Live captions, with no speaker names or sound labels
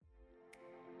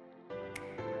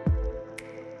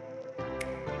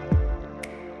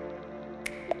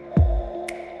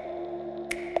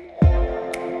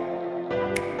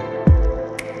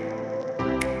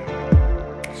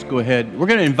go ahead. We're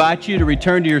going to invite you to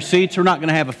return to your seats. We're not going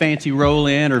to have a fancy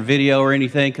roll-in or video or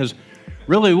anything because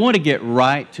really we want to get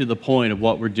right to the point of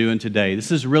what we're doing today.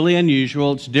 This is really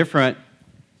unusual. It's different.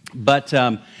 But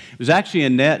it was actually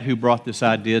Annette who brought this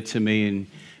idea to me, and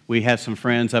we had some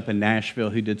friends up in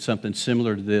Nashville who did something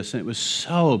similar to this, and it was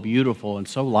so beautiful and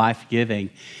so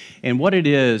life-giving. And what it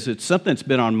is, it's something that's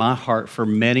been on my heart for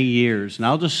many years. And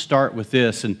I'll just start with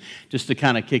this, and just to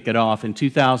kind of kick it off. In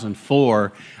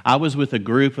 2004, I was with a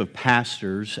group of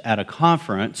pastors at a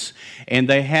conference, and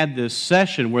they had this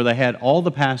session where they had all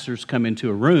the pastors come into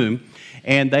a room,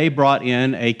 and they brought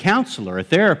in a counselor, a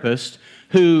therapist,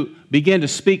 who began to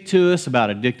speak to us about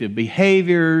addictive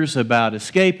behaviors, about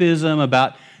escapism,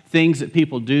 about things that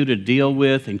people do to deal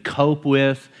with and cope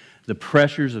with the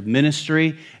pressures of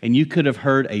ministry, and you could have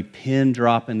heard a pin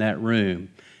drop in that room.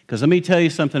 Because let me tell you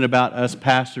something about us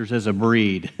pastors as a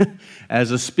breed,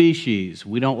 as a species,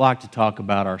 we don't like to talk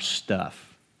about our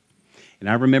stuff. And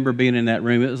I remember being in that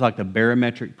room, it was like the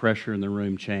barometric pressure in the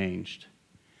room changed.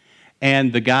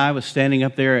 And the guy was standing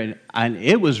up there, and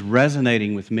it was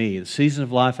resonating with me. The season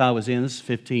of life I was in, this is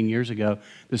 15 years ago,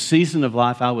 the season of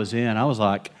life I was in, I was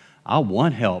like, I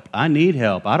want help. I need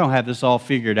help. I don't have this all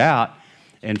figured out.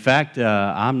 In fact,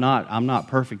 I'm not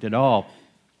perfect at all.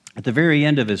 At the very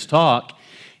end of his talk,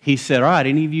 he said, all right,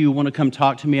 any of you want to come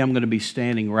talk to me? I'm going to be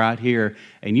standing right here.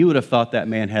 And you would have thought that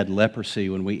man had leprosy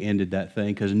when we ended that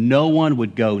thing, because no one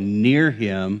would go near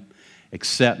him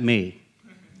except me.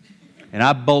 And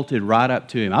I bolted right up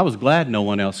to him. I was glad no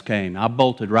one else came. I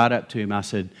bolted right up to him. I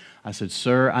said,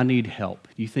 sir, I need help.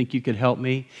 You think you could help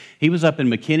me? He was up in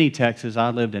McKinney, Texas. I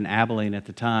lived in Abilene at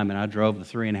the time, and I drove the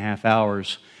 3.5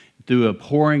 hours through a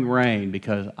pouring rain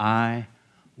because I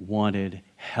wanted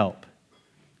help.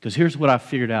 Because here's what I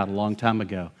figured out a long time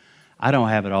ago. I don't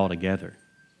have it all together.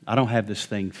 I don't have this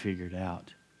thing figured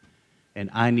out. And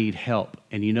I need help.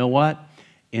 And you know what?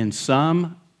 In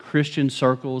some Christian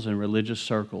circles and religious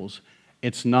circles,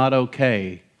 it's not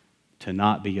okay to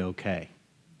not be okay.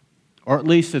 Or at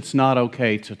least it's not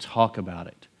okay to talk about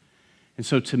it. And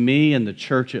so to me and the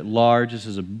church at large, this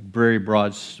is a very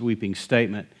broad sweeping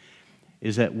statement,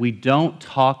 is that we don't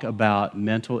talk about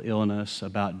mental illness,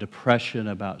 about depression,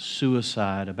 about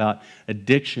suicide, about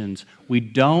addictions. We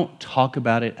don't talk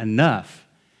about it enough.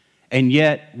 And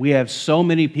yet, we have so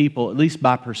many people, at least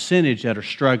by percentage, that are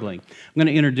struggling. I'm going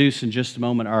to introduce in just a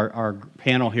moment our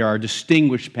panel here, our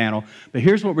distinguished panel. But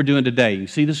here's what we're doing today. You can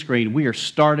see the screen. We are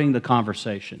starting the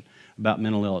conversation about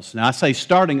mental illness. Now, I say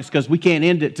starting, it's because we can't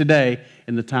end it today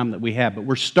in the time that we have, but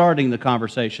we're starting the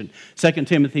conversation. 2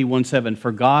 Timothy 1:7,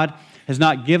 for God has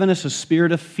not given us a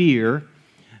spirit of fear,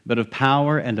 but of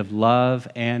power and of love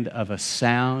and of a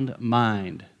sound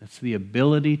mind. That's the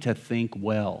ability to think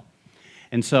well.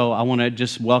 And so I want to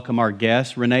just welcome our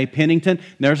guest, Renee Pennington.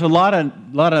 There's a lot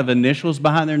of initials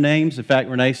behind their names. In fact,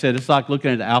 Renee said it's like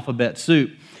looking at the alphabet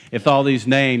soup with all these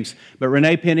names. But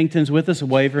Renee Pennington's with us, a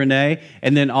wave, Renee.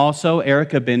 And then also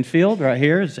Erica Benfield, right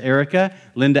here is Erica.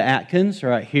 Linda Atkins,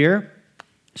 right here.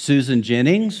 Susan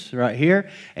Jennings, right here,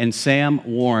 and Sam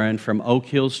Warren from Oak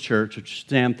Hills Church. Which,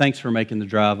 Sam, thanks for making the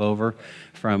drive over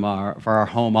from our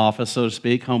home office, so to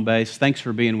speak, home base. Thanks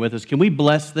for being with us. Can we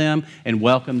bless them and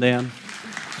welcome them?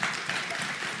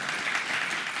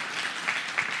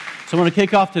 So I want to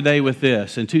kick off today with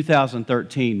this. In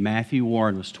 2013, Matthew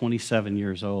Warren was 27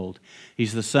 years old.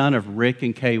 He's the son of Rick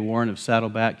and Kay Warren of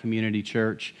Saddleback Community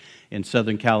Church in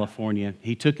Southern California.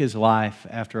 He took his life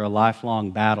after a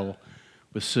lifelong battle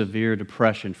with severe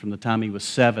depression from the time he was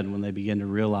 7 when they began to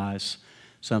realize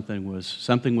something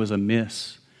was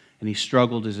amiss. And he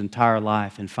struggled his entire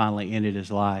life and finally ended his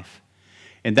life.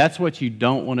 And that's what you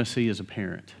don't want to see as a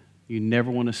parent. You never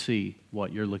want to see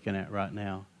what you're looking at right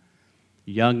now.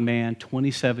 Young man,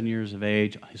 27 years of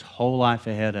age, his whole life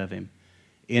ahead of him,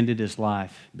 ended his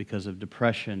life because of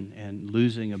depression and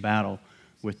losing a battle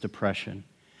with depression.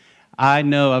 I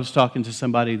know I was talking to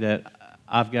somebody that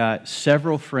I've got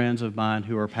several friends of mine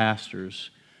who are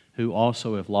pastors who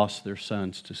also have lost their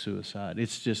sons to suicide.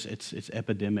 It's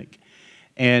epidemic.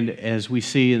 And as we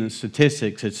see in the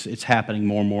statistics, it's happening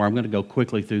more and more. I'm going to go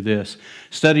quickly through this.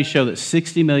 Studies show that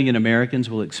 60 million Americans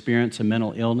will experience a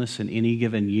mental illness in any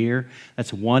given year.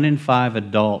 That's 1 in 5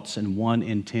 adults and 1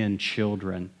 in 10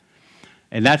 children.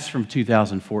 And that's from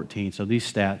 2014, so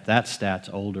that stat's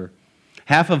older.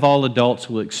 Half of all adults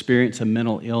will experience a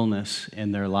mental illness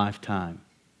in their lifetime.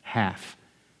 Half.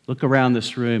 Look around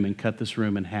this room and cut this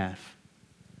room in half.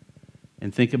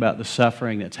 And think about the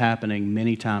suffering that's happening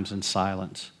many times in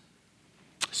silence.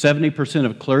 70%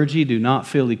 of clergy do not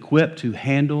feel equipped to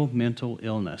handle mental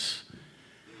illness.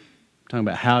 talking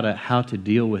about how to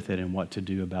deal with it and what to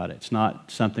do about it. It's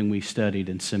not something we studied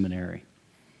in seminary.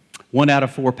 1 out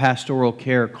of 4 pastoral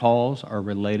care calls are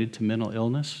related to mental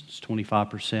illness. It's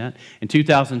 25%. In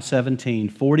 2017,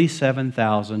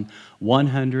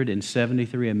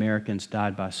 47,173 Americans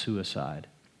died by suicide.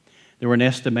 There were an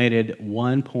estimated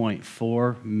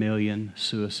 1.4 million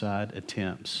suicide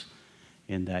attempts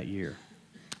in that year.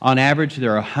 On average,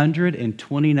 there are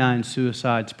 129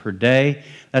 suicides per day.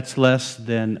 That's less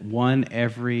than 1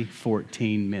 every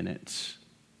 14 minutes.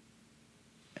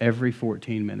 Every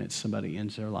 14 minutes, somebody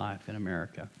ends their life in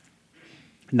America.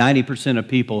 90% of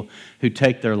people who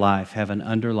take their life have an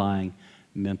underlying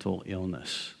mental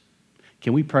illness.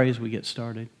 Can we pray as we get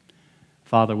started?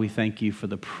 Father, we thank you for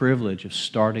the privilege of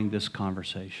starting this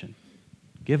conversation.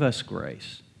 Give us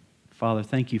grace. Father,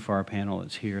 thank you for our panel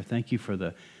that's here. Thank you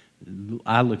for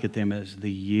I look at them as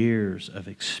the years of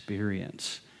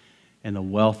experience and the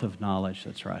wealth of knowledge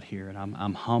that's right here. And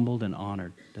I'm humbled and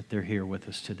honored that they're here with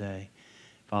us today.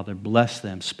 Father, bless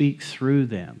them. Speak through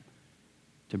them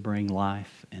to bring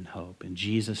life and hope. In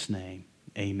Jesus' name,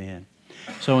 amen.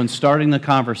 So in starting the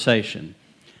conversation,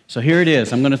 so here it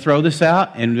is. I'm going to throw this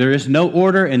out, and there is no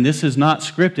order, and this is not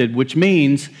scripted, which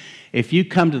means if you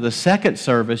come to the second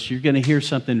service, you're going to hear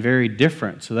something very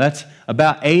different. So that's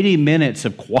about 80 minutes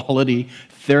of quality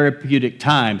therapeutic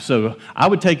time. So I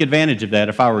would take advantage of that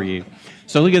if I were you.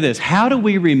 So look at this. How do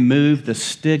we remove the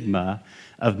stigma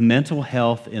of mental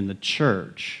health in the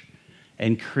church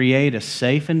and create a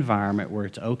safe environment where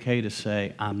it's okay to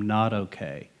say, I'm not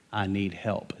okay, I need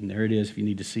help? And there it is if you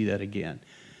need to see that again.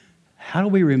 How do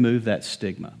we remove that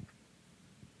stigma?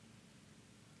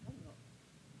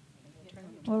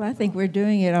 Well, I think we're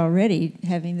doing it already,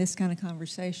 having this kind of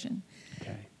conversation.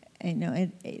 Okay.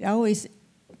 And, it always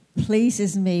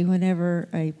pleases me whenever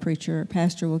a preacher or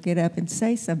pastor will get up and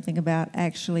say something about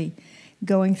actually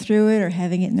going through it or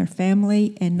having it in their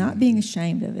family and not being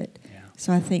ashamed of it. Yeah.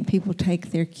 So I think people take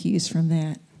their cues from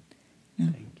that. Yeah.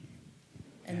 Thank you.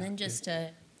 And then just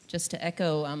to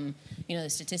echo, the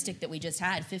statistic that we just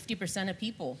had, 50% of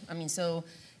people. So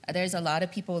there's a lot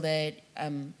of people that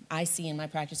I see in my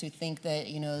practice who think that,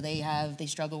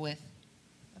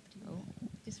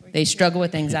 they struggle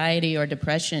with anxiety or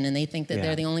depression, and they think that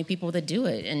they're the only people that do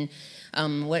it.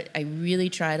 And what I really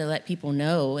try to let people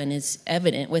know, and is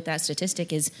evident with that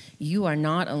statistic, is you are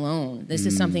not alone. This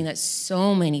is something that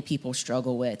so many people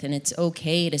struggle with, and it's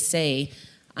okay to say,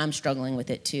 I'm struggling with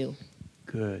it too.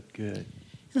 Good.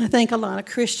 And I think a lot of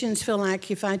Christians feel like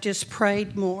if I just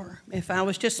prayed more, if I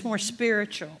was just more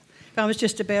spiritual, if I was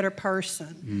just a better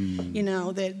person,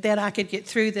 that I could get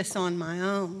through this on my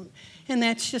own. And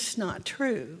that's just not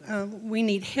true. We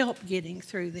need help getting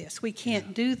through this. We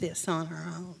can't do this on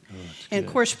our own. And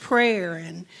of course, prayer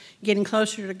and getting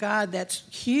closer to God, that's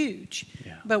huge.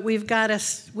 Yeah. But we've got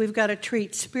to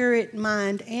treat spirit,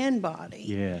 mind, and body.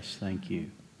 Yes, thank you.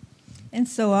 And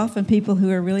so often people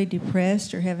who are really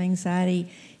depressed or have anxiety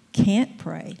can't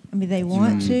pray. They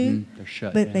want to, They're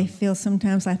shut but down. they feel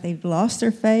sometimes like they've lost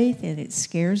their faith and it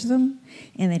scares them,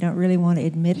 and they don't really want to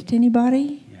admit it to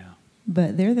anybody. Yeah.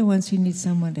 But they're the ones who need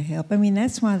someone to help.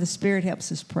 That's why the Spirit helps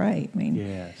us pray.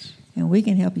 Yes. And we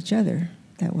can help each other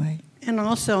that way. And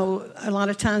also, a lot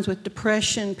of times with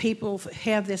depression, people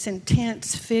have this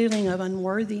intense feeling of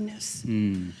unworthiness.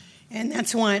 And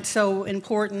that's why it's so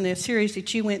important, the series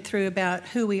that you went through about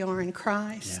who we are in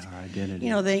Christ. Yeah, our identity.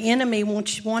 The enemy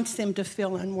wants them to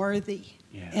feel unworthy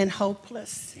and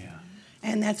hopeless. Yeah.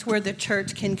 And that's where the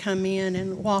church can come in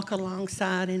and walk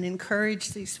alongside and encourage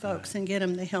these folks and get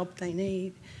them the help they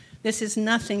need. This is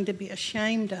nothing to be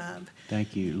ashamed of.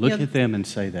 Thank you. Look at them and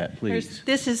say that, please.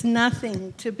 This is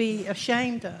nothing to be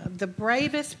ashamed of. The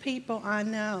bravest people I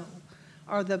know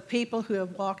are the people who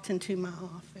have walked into my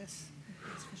office.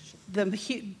 The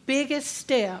biggest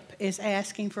step is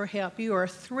asking for help. You are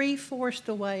 3/4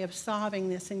 the way of solving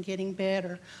this and getting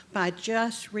better by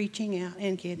just reaching out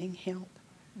and getting help.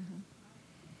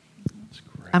 That's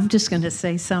great. I'm just going to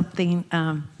say something.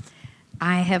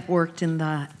 I have worked in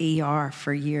the ER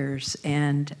for years,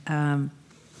 and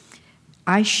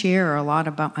I share a lot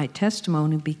about my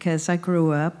testimony because I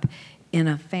grew up in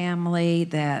a family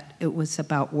that it was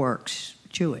about works,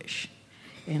 Jewish,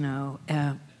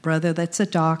 brother that's a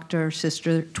doctor,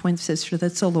 twin sister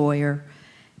that's a lawyer,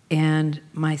 and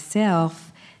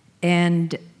myself.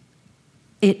 And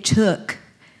it took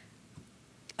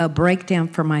a breakdown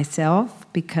for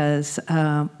myself because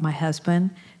my husband,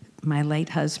 my late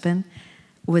husband,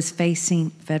 was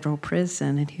facing federal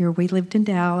prison. And here we lived in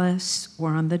Dallas.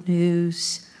 We're on the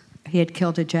news. He had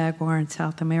killed a jaguar in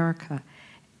South America.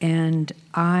 And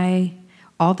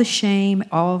all the shame,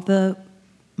 all the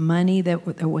money that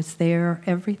was there,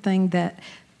 everything that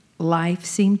life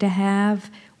seemed to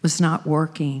have was not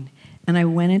working. And I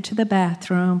went into the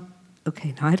bathroom.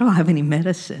 Okay, now I don't have any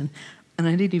medicine, and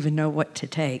I didn't even know what to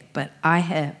take. But I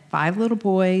had 5 little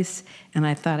boys, and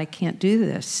I thought, I can't do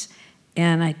this.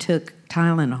 And I took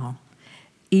Tylenol.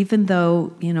 Even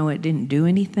though, it didn't do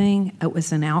anything, it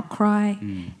was an outcry.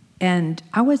 And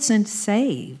I wasn't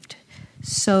saved.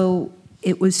 So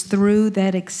it was through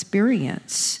that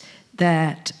experience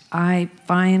that I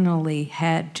finally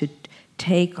had to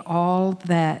take all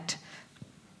that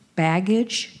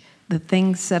baggage, the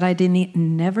things that I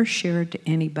never shared to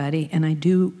anybody, and I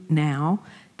do now,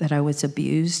 that I was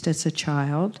abused as a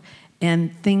child,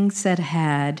 and things that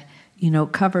had,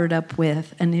 covered up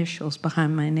with initials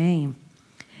behind my name.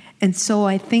 And so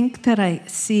I think that I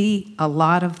see a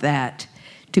lot of that,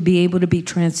 to be able to be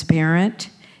transparent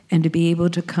and to be able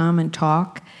to come and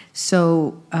talk.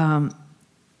 So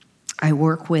I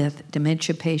work with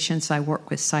dementia patients. I work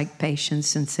with psych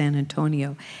patients in San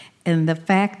Antonio. And the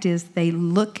fact is, they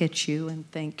look at you and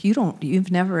think,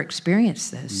 you've never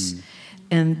experienced this.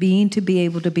 And to be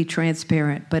able to be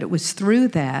transparent. But it was through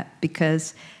that,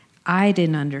 because I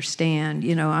didn't understand,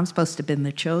 I'm supposed to have been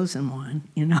the chosen one,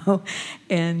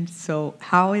 And so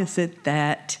how is it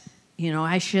that,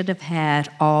 I should have had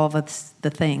all the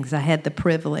things. I had the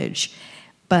privilege.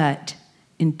 But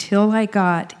until I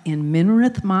got in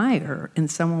Minirth Meyer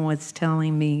and someone was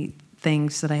telling me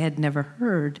things that I had never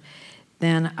heard,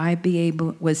 then I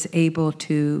was able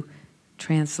to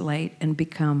translate and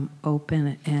become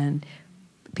open, and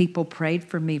people prayed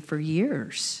for me for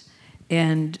years.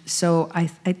 And so I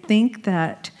think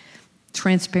that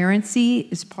transparency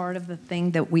is part of the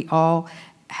thing that we all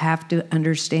have to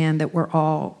understand, that we're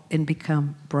all and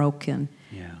become broken.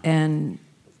 Yeah. And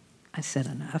I said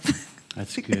enough.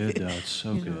 That's good, though. It's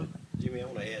so good. Jimmy, I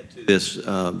want to add to this.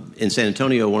 In San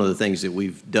Antonio, one of the things that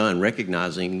we've done,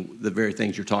 recognizing the very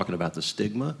things you're talking about, the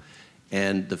stigma,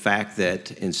 and the fact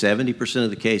that in 70% of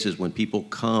the cases when people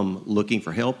come looking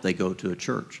for help, they go to a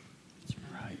church.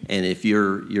 Right. And if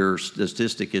your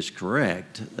statistic is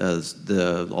correct, a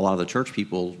lot of the church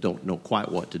people don't know quite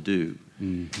what to do.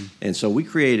 Mm-hmm. And so we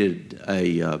created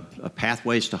a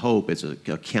Pathways to Hope. It's a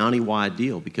county-wide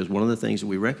deal, because one of the things that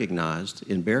we recognized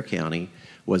in Bexar County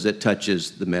was it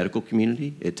touches the medical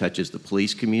community, it touches the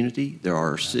police community. There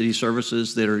are city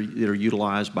services that are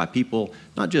utilized by people,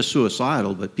 not just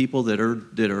suicidal, but people that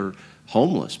are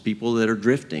homeless, people that are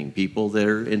drifting, people that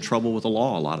are in trouble with the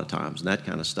law a lot of times, and that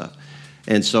kind of stuff.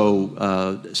 And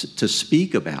so to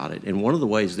speak about it, and one of the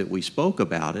ways that we spoke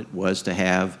about it was to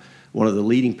have one of the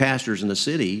leading pastors in the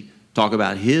city talk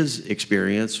about his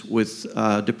experience with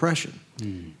depression.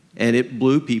 Mm. And it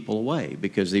blew people away,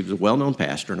 because he was a well-known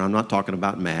pastor, and I'm not talking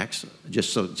about Max,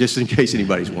 just in case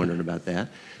anybody's wondering about that,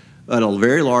 but a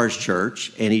very large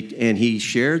church, and he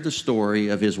shared the story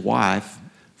of his wife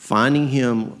finding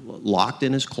him locked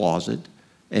in his closet,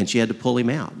 and she had to pull him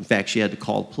out. In fact, she had to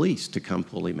call the police to come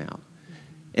pull him out.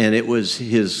 And it was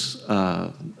his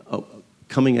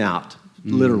coming out,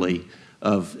 literally,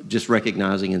 of just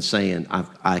recognizing and saying,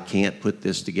 I can't put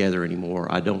this together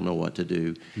anymore. I don't know what to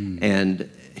do. And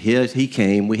he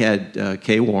came. We had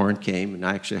Kay Warren came, and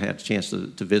I actually had a chance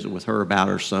to visit with her about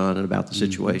her son and about the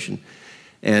situation.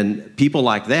 And people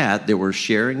like that were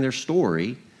sharing their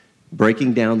story,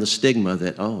 breaking down the stigma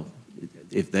that,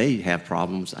 if they have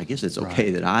problems, I guess it's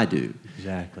okay that I do.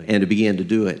 Exactly. And to begin to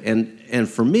do it. And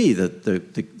for me,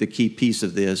 the key piece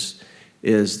of this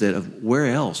is that where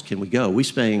else can we go? We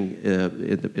sang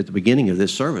at the beginning of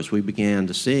this service, we began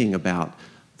to sing about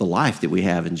the life that we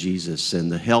have in Jesus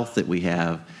and the health that we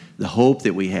have, the hope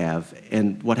that we have.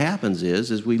 And what happens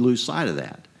is we lose sight of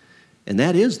that. And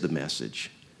that is the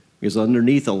message. Because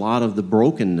underneath a lot of the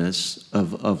brokenness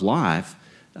of life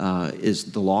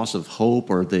is the loss of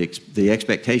hope, or the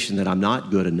expectation that I'm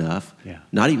not good enough,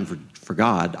 not even for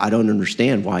God. I don't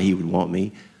understand why he would want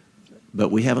me. But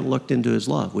we haven't looked into his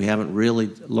love. We haven't really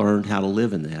learned how to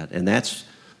live in that. And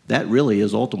that really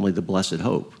is ultimately the blessed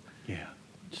hope. Yeah,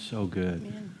 so good.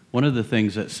 Amen. One of the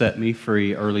things that set me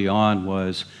free early on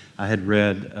was I had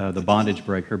read The Bondage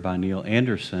Breaker by Neil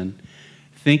Anderson,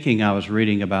 thinking I was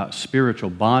reading about spiritual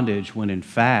bondage, when in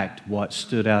fact what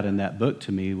stood out in that book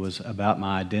to me was about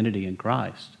my identity in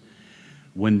Christ.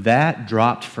 When that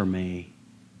dropped for me,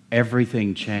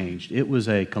 everything changed. It was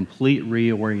a complete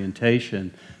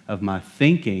reorientation of my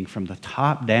thinking from the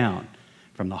top down,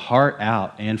 from the heart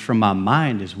out, and from my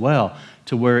mind as well,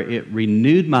 to where it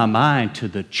renewed my mind to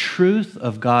the truth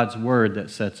of God's Word that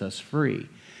sets us free.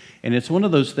 And it's one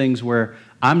of those things where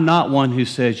I'm not one who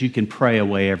says you can pray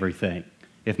away everything.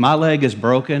 If my leg is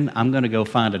broken, I'm going to go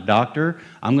find a doctor.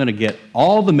 I'm going to get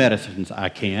all the medicines I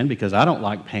can because I don't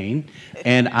like pain.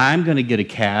 And I'm going to get a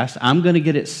cast. I'm going to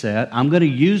get it set. I'm going to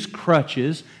use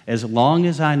crutches as long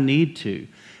as I need to.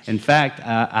 In fact,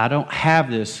 I don't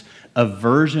have this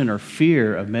aversion or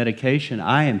fear of medication.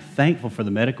 I am thankful for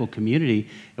the medical community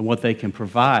and what they can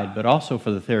provide, but also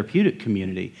for the therapeutic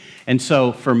community. And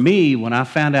so for me, when I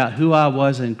found out who I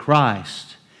was in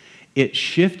Christ, it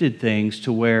shifted things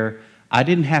to where I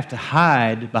didn't have to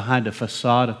hide behind a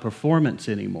facade of performance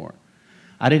anymore.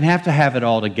 I didn't have to have it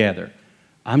all together.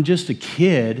 I'm just a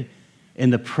kid in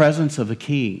the presence of a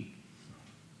king.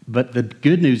 But the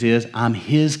good news is I'm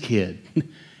his kid.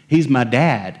 He's my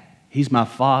dad. He's my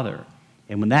father.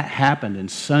 And when that happened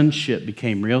and sonship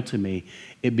became real to me,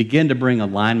 it began to bring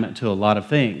alignment to a lot of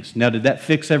things. Now, did that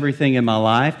fix everything in my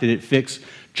life? Did it fix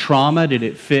trauma? Did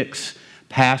it fix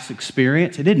past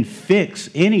experience? It didn't fix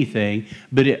anything,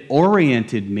 but it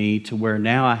oriented me to where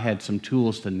now I had some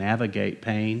tools to navigate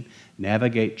pain,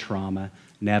 navigate trauma,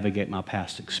 navigate my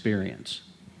past experience.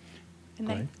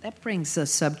 And that brings a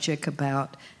subject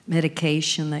about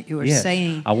medication that you were Yes,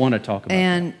 saying. I want to talk about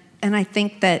that. And I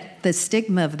think that the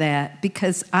stigma of that,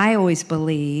 because I always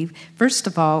believe, first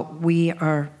of all, we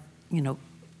are,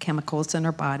 chemicals in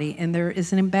our body, and there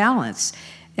is an imbalance.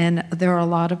 And there are a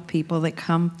lot of people that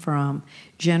come from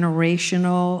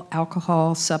generational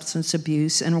alcohol, substance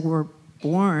abuse, and were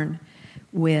born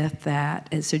with that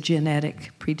as a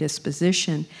genetic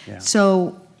predisposition. Yeah.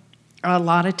 So a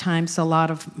lot of times, a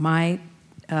lot of my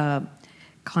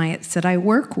clients that I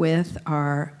work with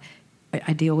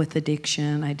I deal with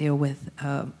addiction, I deal with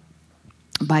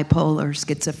bipolar,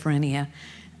 schizophrenia,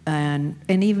 and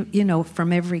even,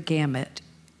 from every gamut.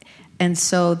 And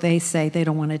so they say they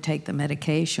don't want to take the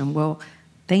medication. Well,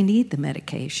 they need the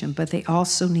medication, but they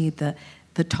also need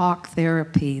the talk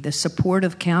therapy, the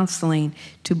supportive counseling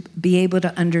to be able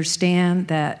to understand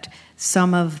that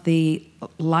some of the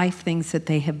life things that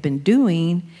they have been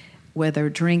doing, whether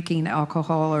drinking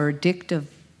alcohol or addictive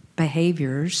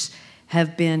behaviors,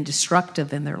 have been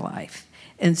destructive in their life.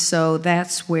 And so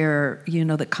that's where,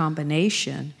 the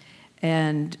combination.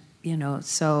 And,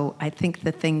 so I think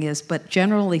the thing is, but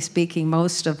generally speaking,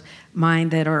 most of mine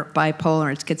that are bipolar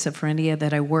and schizophrenia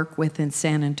that I work with in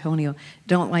San Antonio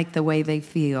don't like the way they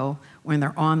feel when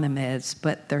they're on the meds,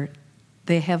 but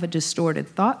they have a distorted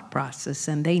thought process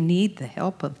and they need the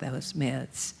help of those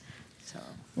meds.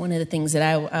 One of the things that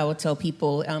I will tell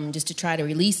people, just to try to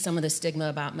release some of the stigma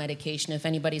about medication, if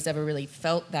anybody's ever really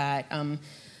felt that,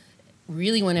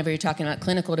 really whenever you're talking about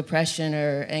clinical depression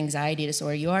or anxiety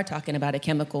disorder, you are talking about a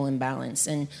chemical imbalance.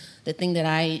 And the thing that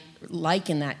I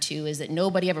liken that to is that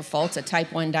nobody ever faults a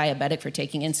type 1 diabetic for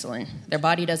taking insulin. Their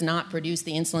body does not produce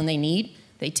the insulin they need.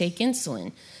 They take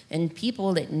insulin. And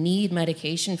people that need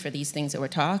medication for these things that we're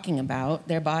talking about,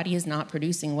 their body is not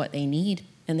producing what they need,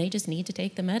 and they just need to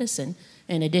take the medicine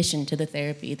in addition to the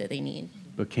therapy that they need.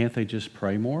 But can't they just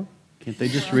pray more? Can't they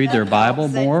just read their Bible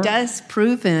more? It does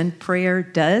proven prayer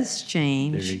does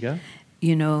change. There you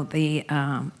go. The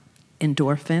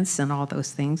endorphins and all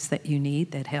those things that you need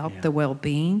that help the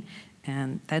well-being,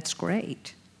 and that's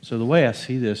great. So the way I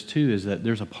see this too is that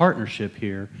there's a partnership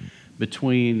here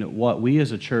between what we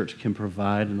as a church can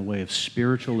provide in the way of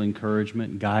spiritual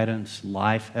encouragement, guidance,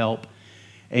 life help,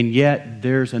 and yet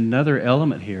there's another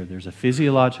element here. There's a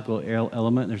physiological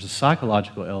element, there's a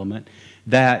psychological element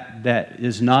that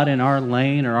is not in our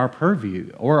lane or our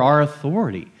purview or our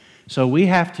authority. So we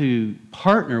have to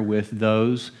partner with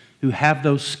those who have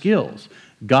those skills.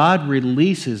 God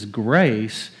releases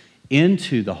grace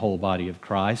into the whole body of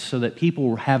Christ so that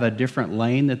people have a different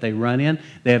lane that they run in.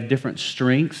 They have different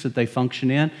strengths that they function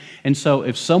in. And so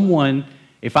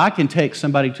if I can take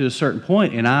somebody to a certain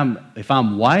point and if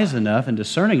I'm wise enough and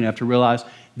discerning enough to realize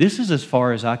this is as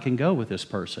far as I can go with this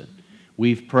person.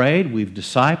 We've prayed, we've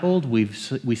discipled,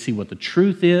 we see what the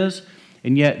truth is,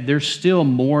 and yet there's still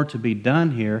more to be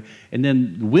done here. And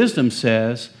then wisdom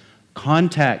says,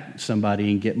 contact somebody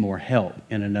and get more help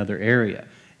in another area.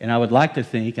 And I would like to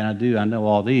think, and I know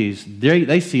all these,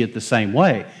 they see it the same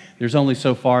way. There's only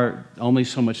so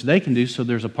much they can do, so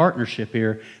there's a partnership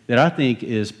here that I think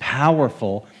is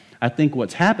powerful. I think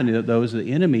what's happened, though, is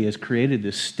the enemy has created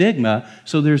this stigma,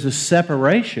 so there's a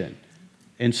separation.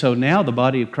 And so now the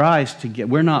body of Christ,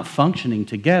 we're not functioning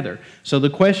together. So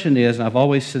the question is, and I've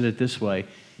always said it this way,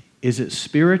 is it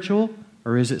spiritual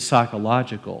or is it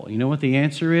psychological? You know what the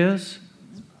answer is?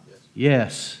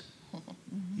 Yes.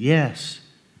 Yes.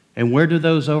 And where do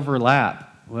those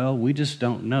overlap? Well, we just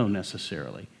don't know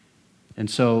necessarily. And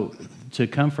so to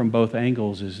come from both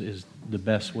angles is the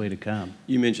best way to come.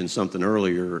 You mentioned something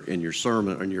earlier in your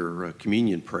sermon, in your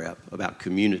communion prep, about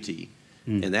community.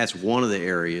 And that's one of the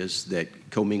areas that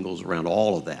commingles around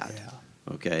all of that.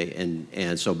 Yeah. Okay?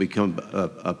 And so become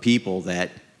a people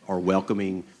that are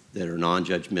welcoming, that are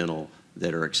non-judgmental,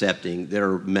 that are accepting, that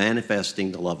are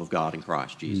manifesting the love of God in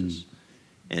Christ Jesus.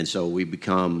 And so we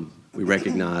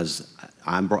recognize,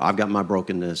 I've got my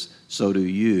brokenness, so do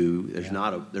you. There's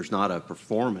not a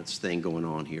performance thing going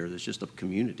on here. There's just a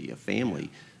community, a family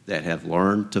that have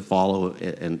learned to follow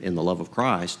in the love of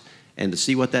Christ and to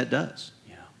see what that does.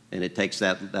 Yeah. And it takes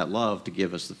that love to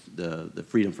give us the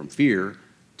freedom from fear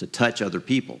to touch other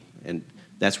people. And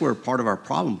that's where part of our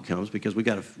problem comes, because we've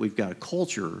got a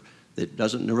culture that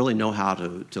doesn't really know how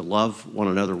to love one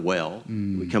another well.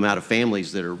 We come out of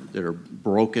families that are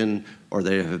broken, or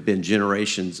there have been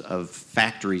generations of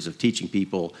factories of teaching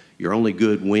people you're only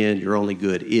good when, you're only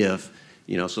good if,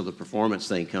 so the performance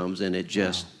thing comes and it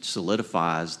just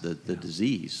solidifies the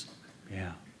disease.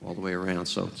 Yeah. All the way around.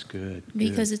 So it's good.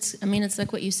 Because it's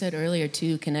like what you said earlier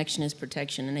too, connection is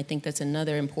protection. And I think that's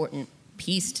another important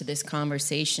piece to this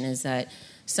conversation, is that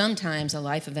sometimes a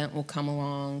life event will come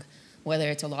along, whether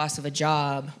it's a loss of a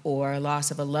job or a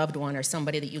loss of a loved one or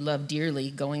somebody that you love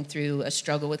dearly going through a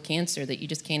struggle with cancer that you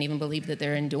just can't even believe that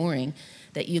they're enduring,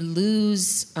 that you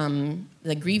lose,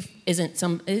 the grief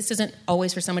this isn't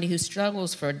always for somebody who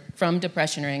struggles from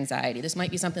depression or anxiety. This might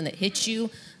be something that hits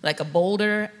you like a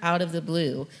boulder out of the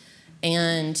blue,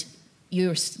 and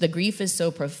the grief is so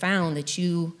profound that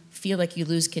you feel like you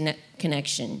lose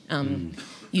connection.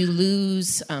 You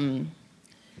lose...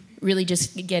 really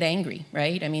just get angry,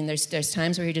 right? I mean, there's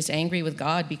times where you're just angry with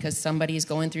God because somebody is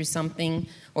going through something,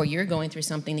 or you're going through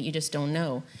something that you just don't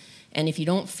know. And if you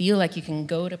don't feel like you can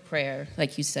go to prayer,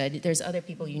 like you said, there's other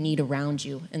people you need around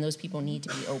you, and those people need to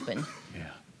be open. Yeah,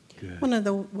 good. One of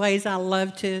the ways I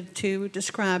love to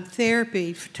describe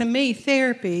therapy, to me,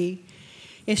 therapy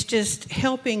is just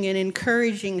helping and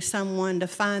encouraging someone to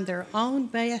find their own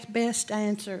best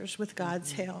answers with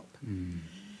God's help.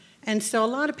 And so a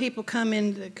lot of people come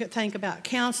in to think about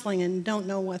counseling and don't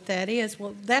know what that is.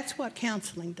 Well, that's what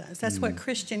counseling does. That's what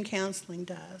Christian counseling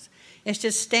does. It's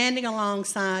just standing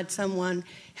alongside someone,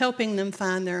 helping them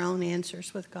find their own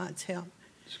answers with God's help.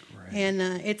 That's great. And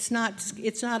it's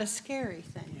not a scary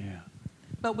thing. Yeah.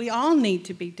 But we all need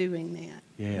to be doing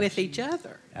that with each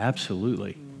other.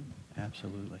 Absolutely.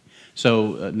 Absolutely.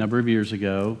 So a number of years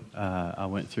ago, I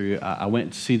went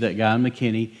to see that guy in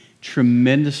McKinney.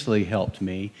 Tremendously helped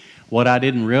me. What I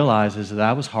didn't realize is that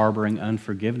I was harboring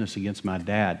unforgiveness against my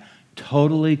dad.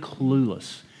 Totally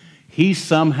clueless. He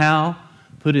somehow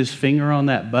put his finger on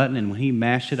that button, and when he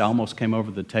mashed it, I almost came over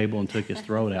the table and took his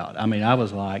throat out. I mean, I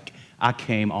was like, I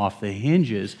came off the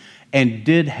hinges, and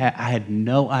I had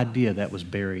no idea that was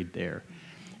buried there.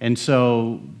 And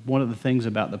so one of the things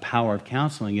about the power of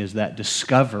counseling is that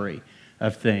discovery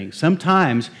of things.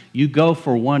 Sometimes you go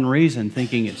for one reason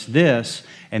thinking it's this,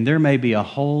 and there may be a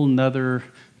whole nother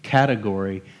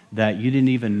category that you didn't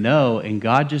even know, and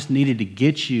God just needed to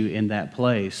get you in that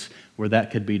place where that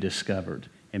could be discovered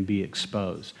and be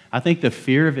exposed. I think the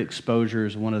fear of exposure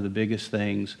is one of the biggest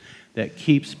things that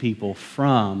keeps people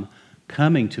from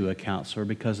coming to a counselor,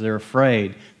 because they're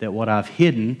afraid that what I've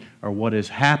hidden or what has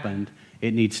happened,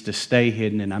 it needs to stay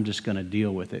hidden, and I'm just going to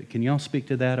deal with it. Can y'all speak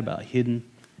to that about hidden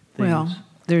things? Well,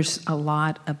 there's a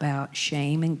lot about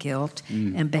shame and guilt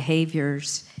and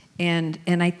behaviors. And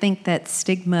I think that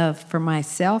stigma for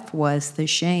myself was the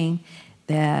shame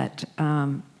that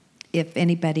if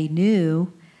anybody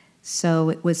knew, so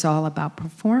it was all about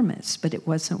performance, but it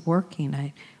wasn't working.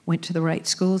 I went to the right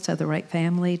schools, had the right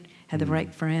family, had the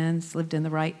right friends, lived in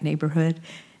the right neighborhood.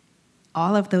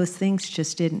 All of those things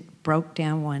just broke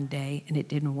down one day, and it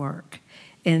didn't work.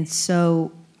 And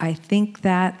so I think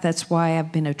that's why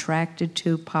I've been attracted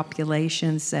to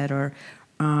populations that are,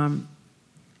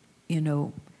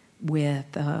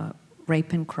 with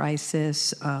rape and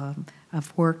crisis.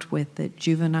 I've worked with the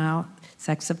juvenile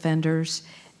sex offenders.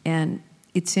 And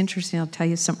it's interesting, I'll tell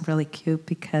you something really cute,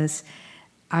 because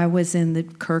I was in the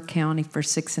Kerr County for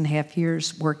 6.5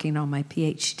 years working on my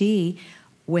PhD,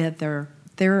 whether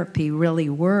therapy really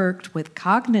worked, with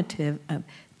cognitive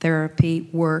therapy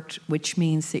worked, which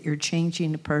means that you're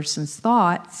changing a person's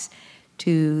thoughts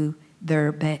to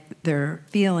their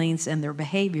feelings and their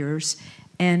behaviors,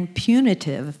 and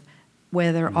punitive,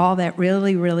 whether all that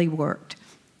really, really worked.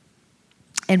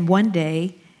 And one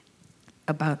day,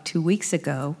 about 2 weeks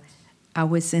ago, I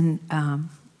was in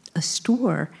a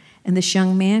store, and this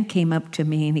young man came up to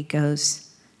me and he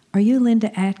goes, "Are you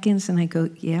Linda Atkins?" And I go,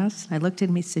 "Yes." I looked at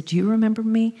him, he said, "Do you remember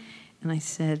me?" And I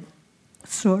said,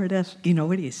 "Sort of,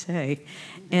 what do you say?"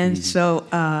 And so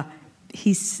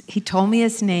he told me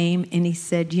his name, and he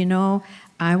said, you know,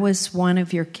 I was one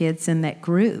of your kids in that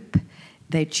group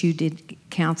that you did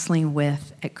counseling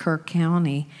with at Kirk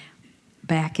County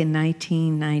back in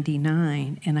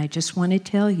 1999, and I just want to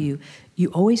tell you, you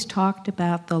always talked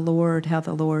about the Lord, how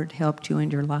the Lord helped you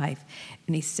in your life.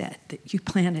 And he said that you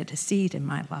planted a seed in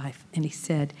my life. And he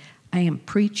said, I am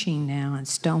preaching now in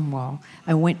Stonewall.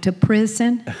 I went to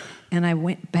prison, and I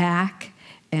went back,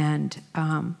 and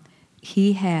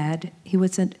he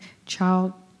was a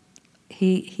child,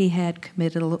 he had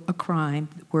committed a crime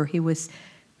where he was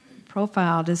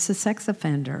profiled as a sex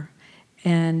offender.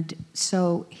 And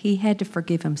so he had to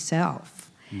forgive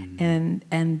himself. And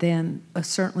then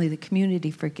certainly the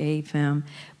community forgave him.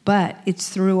 But it's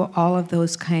through all of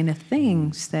those kind of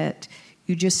things that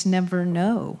you just never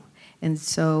know. And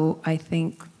so I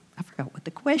think, I forgot what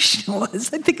the question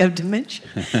was. I think I've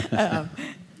dementia.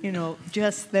 You know,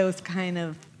 just those kind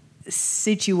of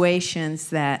situations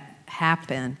that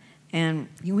happen. And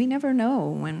we never know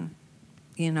when,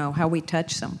 you know, how we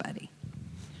touch somebody.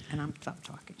 And I'm stop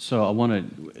talking. So I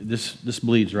want to, this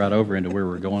bleeds right over into where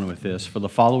we're going with this. For the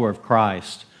follower of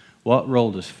Christ, what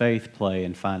role does faith play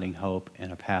in finding hope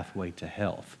and a pathway to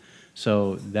health?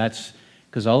 So that's,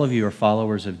 because all of you are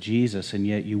followers of Jesus, and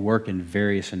yet you work in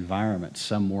various environments,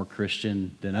 some more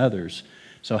Christian than others.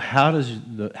 So how does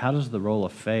the role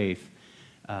of faith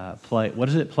play? What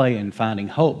does it play in finding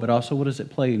hope, but also what does it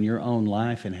play in your own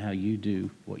life and how you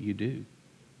do what you do?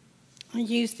 I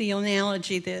use the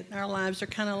analogy that our lives are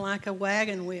kind of like a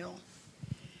wagon wheel.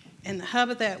 And the hub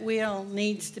of that wheel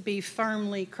needs to be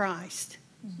firmly Christ.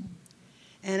 Mm-hmm.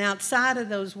 And outside of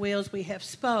those wheels, we have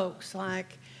spokes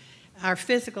like our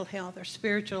physical health, our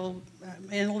spiritual,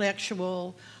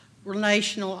 intellectual,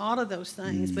 relational, all of those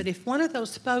things. But if one of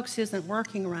those spokes isn't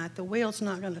working right, the wheel's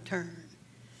not going to turn.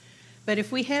 But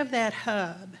if we have that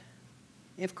hub,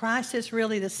 if Christ is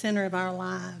really the center of our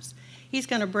lives, He's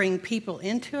going to bring people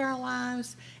into our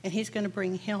lives, and He's going to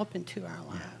bring help into our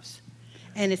lives.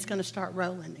 And it's going to start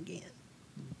rolling again.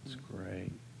 That's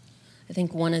great. I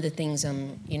think one of the things,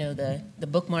 you know, the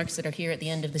bookmarks that are here at the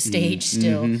end of the stage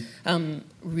still,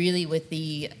 really with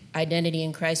the identity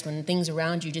in Christ, when things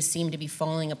around you just seem to be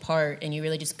falling apart, and you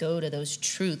really just go to those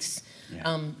truths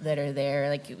that are there,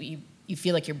 like you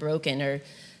feel like you're broken, or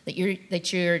that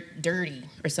you're dirty,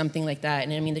 or something like that.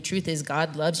 And I mean, the truth is,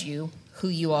 God loves you, who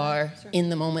you are in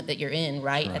the moment that you're in,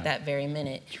 right at that very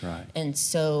minute. That's right. And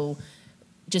so,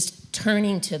 just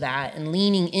turning to that and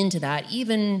leaning into that,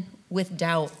 even with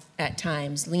doubt at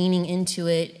times, leaning into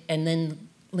it and then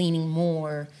leaning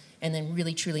more and then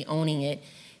really truly owning it,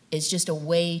 is just a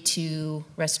way to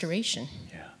restoration.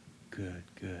 Yeah, good.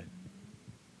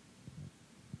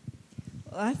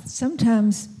 Well,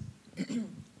 sometimes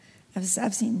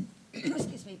I've seen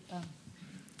excuse me,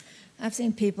 I've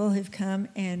seen people who've come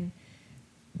and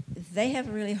they have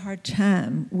a really hard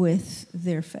time with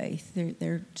their faith.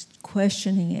 They're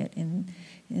questioning it, and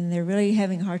they're really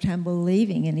having a hard time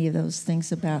believing any of those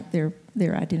things about their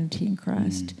identity in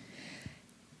Christ.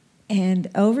 And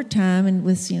over time, and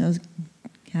with, you know,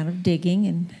 kind of digging,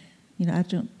 and, you know, I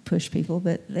don't push people,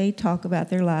 but they talk about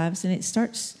their lives, and it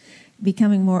starts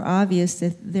becoming more obvious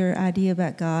that their idea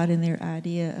about God and their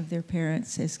idea of their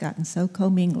parents has gotten so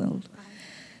commingled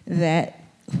that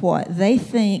what they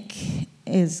think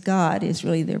is God is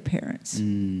really their parents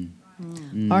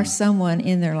or someone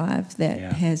in their life that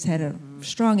has had a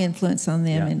strong influence on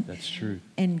them, and that's true,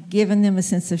 and given them a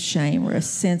sense of shame or a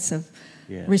sense of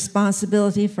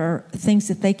responsibility for things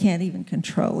that they can't even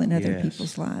control in other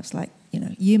people's lives, like, you know,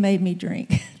 you made me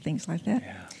drink, things like that.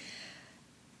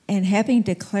 And having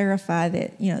to clarify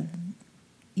that, you know,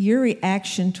 your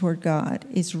reaction toward God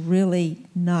is really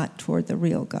not toward the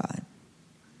real God.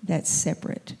 That's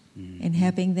separate. And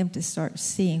having them to start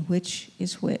seeing which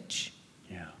is which.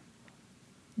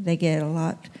 They get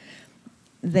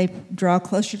they draw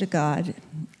closer to God,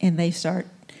 and they start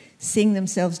seeing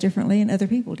themselves differently and other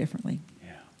people differently.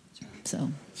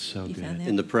 So good.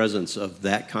 In the presence of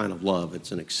that kind of love,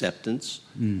 it's an acceptance.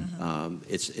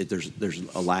 There's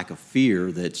a lack of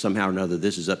fear that somehow or another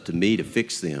this is up to me to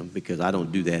fix them, because I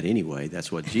don't do that anyway.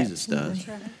 That's what Jesus does.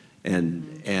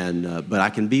 But I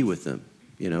can be with them,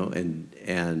 you know,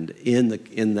 and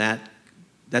in that,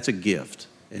 that's a gift.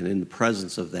 And in the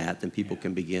presence of that, then people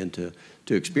can begin to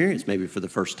experience, maybe for the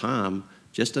first time,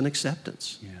 just an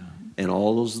acceptance. And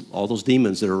all those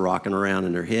demons that are rocking around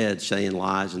in their head, saying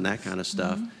lies and that kind of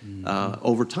stuff,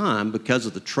 over time, because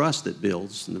of the trust that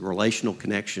builds and the relational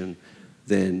connection,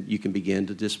 then you can begin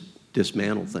to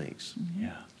dismantle things.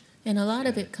 And a lot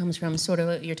of it comes from sort of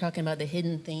what you're talking about, the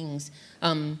hidden things,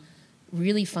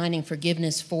 really finding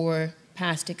forgiveness for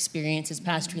past experiences,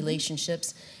 past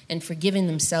relationships, and forgiving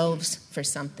themselves for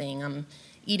something.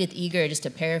 Edith Eger, just to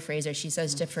paraphrase her, she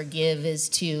says to forgive is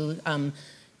to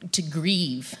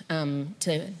grieve,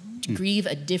 to grieve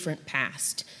a different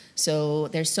past. So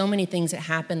there's so many things that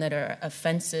happen that are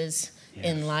offenses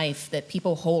in life that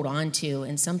people hold on to,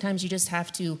 and sometimes you just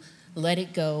have to let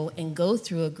it go and go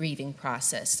through a grieving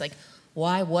process. Like,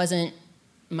 why wasn't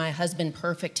my husband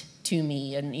perfect to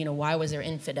me? And, why was there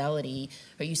infidelity?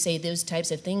 Or you say those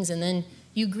types of things, and then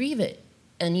you grieve it,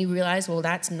 and you realize, well,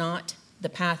 that's not the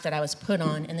path that I was put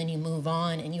on, and then you move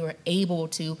on, and you are able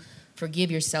to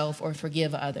forgive yourself or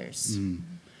forgive others.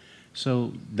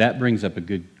 So that brings up a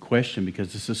good question,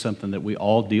 because this is something that we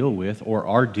all deal with or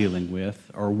are dealing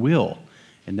with or will,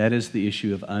 and that is the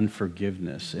issue of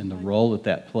unforgiveness and the role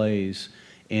that plays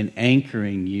in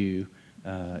anchoring you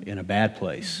in a bad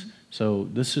place. So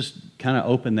this is kind of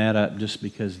open that up, just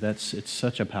because it's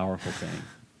such a powerful thing.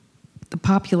 The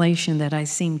population that I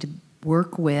seem to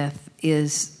work with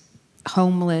is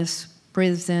homeless,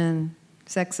 prison,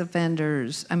 sex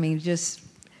offenders. I mean, just,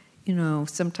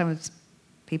 sometimes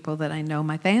people that I know,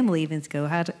 my family even go,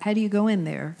 how do you go in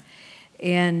there?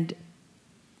 And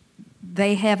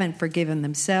they haven't forgiven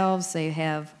themselves. They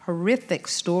have horrific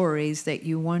stories that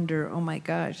you wonder, oh my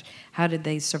gosh, how did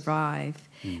they survive?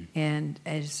 And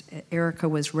as Erica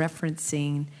was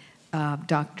referencing,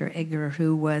 Dr. Egger,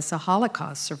 who was a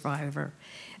Holocaust survivor,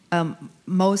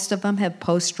 most of them have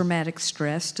post-traumatic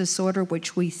stress disorder,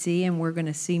 which we see and we're going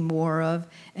to see more of,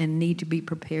 and need to be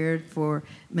prepared for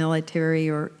military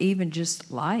or even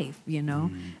just life,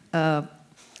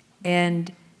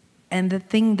 And the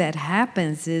thing that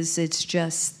happens is it's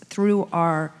just through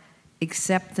our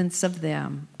acceptance of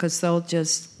them, because they'll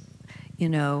just,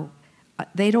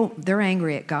 they're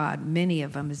angry at God. Many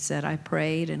of them have said, I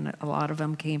prayed, and a lot of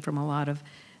them came from a lot of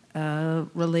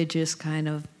religious kind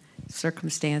of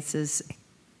circumstances,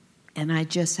 and I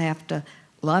just have to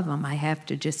love them. I have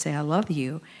to just say, I love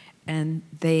you. And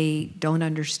they don't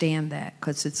understand that,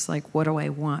 because it's like, what do I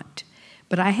want?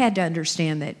 But I had to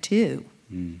understand that too,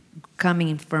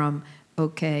 coming from,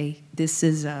 okay, this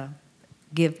is a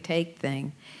give-take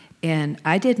thing. And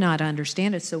I did not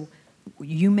understand it. So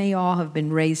you may all have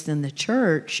been raised in the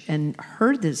church and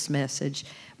heard this message.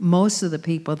 Most of the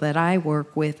people that I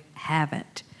work with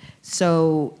haven't.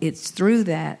 So it's through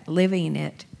that, living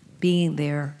it, being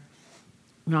there,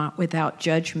 not without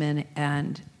judgment,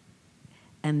 and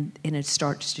it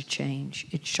starts to change.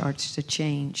 It starts to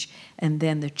change. And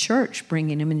then the church,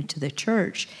 bringing them into the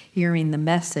church, hearing the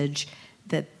message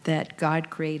that God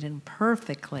created them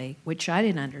perfectly, which I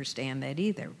didn't understand that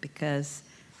either, because,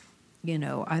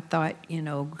 I thought,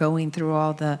 going through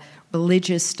all the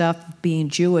religious stuff, being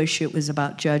Jewish, it was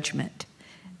about judgment.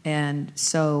 And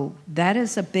so that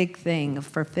is a big thing, of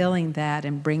fulfilling that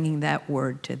and bringing that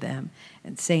word to them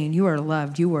and saying, you are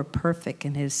loved, you are perfect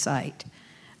in His sight.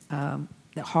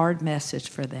 The hard message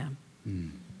for them.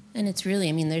 And it's really,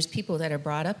 there's people that are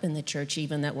brought up in the church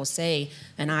even that will say,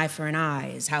 an eye for an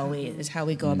eye is how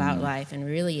we go about life. And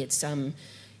really it's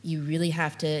you really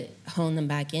have to hone them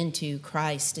back into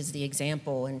Christ as the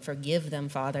example and forgive them,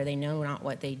 Father. They know not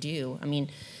what they do.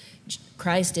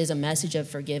 Christ is a message of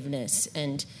forgiveness.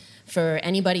 And for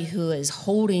anybody who is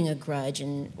holding a grudge,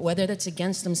 and whether that's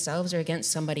against themselves or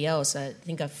against somebody else, I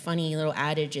think a funny little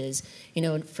adage is,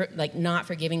 not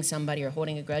forgiving somebody or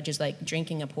holding a grudge is like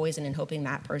drinking a poison and hoping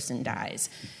that person dies,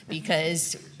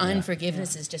 because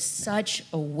unforgiveness is just such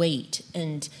a weight,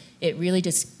 and it really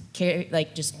just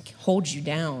holds you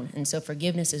down. And so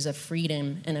forgiveness is a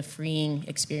freedom and a freeing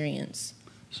experience.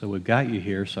 So we've got you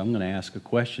here, so I'm going to ask a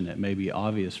question that may be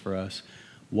obvious for us.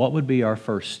 What would be our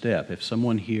first step? If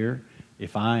someone here,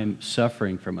 if I'm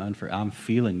suffering from I'm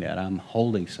feeling that, I'm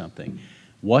holding something,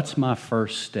 what's my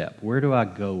first step? Where do I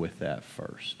go with that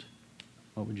first?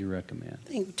 What would you recommend? I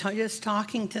think just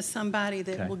talking to somebody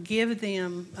that will give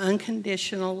them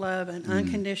unconditional love and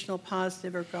unconditional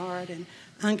positive regard and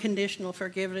unconditional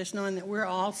forgiveness, knowing that we're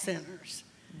all sinners.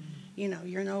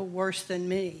 You're no worse than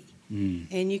me.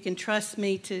 And you can trust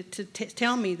me to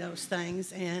tell me those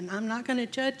things, and I'm not going to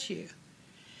judge you.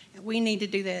 We need to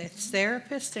do that as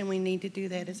therapists, and we need to do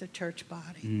that as a church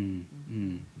body.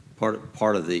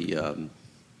 Part of the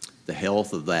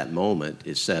health of that moment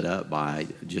is set up by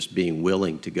just being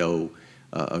willing to go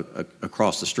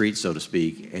across the street, so to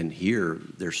speak, and hear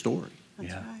their story.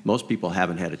 That's right. Most people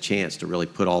haven't had a chance to really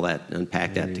put all that,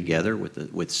 unpack that together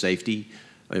with safety,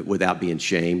 without being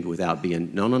shamed, without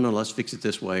being, no, let's fix it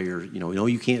this way, or, no,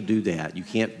 you can't do that. You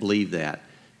can't believe that.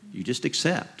 You just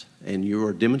accept, and you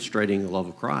are demonstrating the love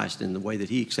of Christ in the way that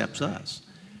He accepts us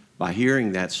by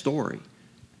hearing that story.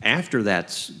 after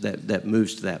that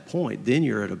moves to that point, then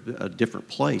you're at a different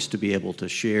place to be able to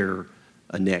share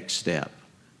a next step.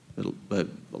 But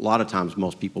a lot of times,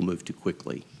 most people move too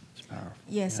quickly. It's powerful.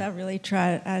 Yes, I really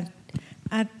try.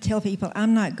 I tell people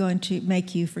I'm not going to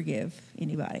make you forgive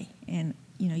anybody, and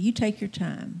you take your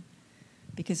time,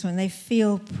 because when they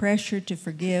feel pressure to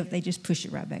forgive, they just push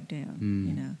it right back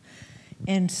down.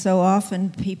 And so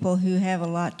often people who have a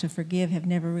lot to forgive have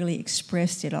never really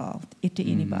expressed it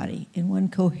to anybody in one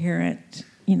coherent,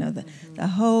 the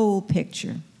whole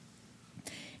picture.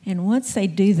 And once they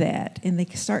do that and they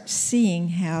start seeing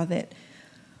how that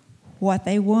what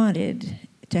they wanted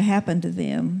to happen to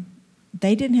them,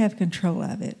 they didn't have control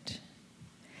of it.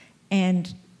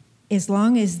 And as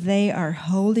long as they are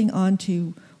holding on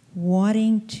to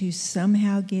wanting to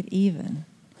somehow get even,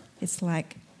 it's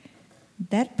like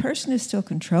that person is still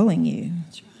controlling you,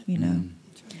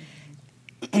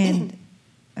 And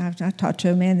I talked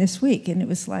to a man this week, and it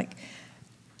was like,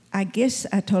 I guess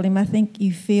I told him, I think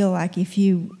you feel like if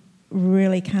you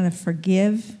really kind of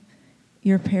forgive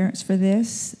your parents for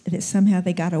this, that somehow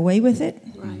they got away with it,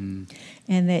 Right.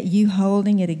 and that you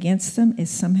holding it against them is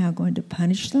somehow going to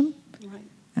punish them. Right.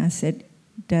 I said,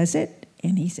 does it?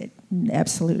 And he said,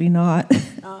 absolutely not.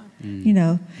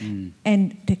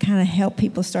 And to kind of help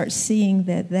people start seeing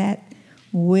that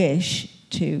wish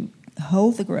to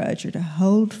hold the grudge or to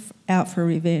hold out for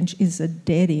revenge is a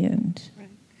dead end. Right.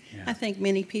 Yeah. I think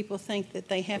many people think that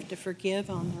they have to forgive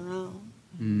on their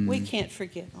own. We can't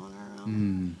forgive on our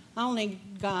own.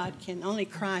 Only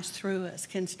Christ through us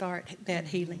can start that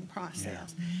healing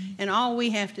process. Yeah. And all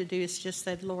we have to do is just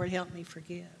say, Lord, help me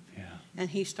forgive. Yeah. And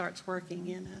he starts working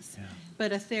in us. Yeah.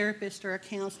 But a therapist or a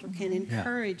counselor can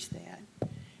encourage that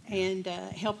and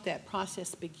help that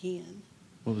process begin.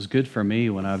 Well, it was good for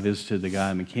me when I visited the guy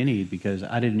in McKinney, because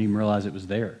I didn't even realize it was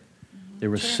there.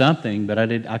 There was something, but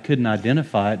I couldn't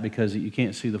identify it, because you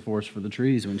can't see the forest for the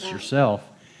trees when it's yourself.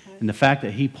 And the fact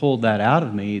that he pulled that out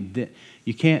of me,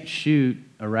 you can't shoot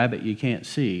a rabbit you can't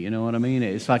see. You know what I mean?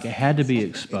 It's like it had to be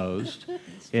exposed.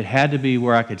 It had to be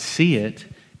where I could see it,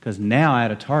 because now I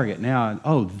had a target. Now,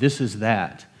 this is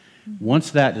that.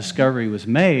 Once that discovery was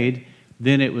made,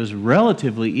 then it was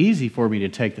relatively easy for me to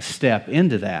take the step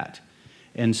into that.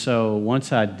 And so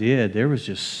once I did, there was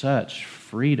just such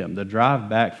freedom. The drive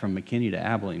back from McKinney to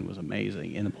Abilene was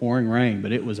amazing in the pouring rain,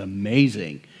 but it was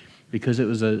amazing because it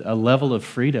was a level of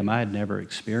freedom I had never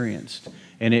experienced.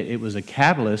 And it was a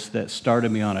catalyst that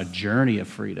started me on a journey of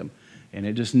freedom. And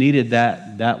it just needed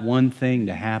that one thing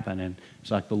to happen. And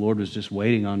it's like the Lord was just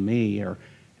waiting on me, or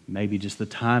maybe just the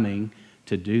timing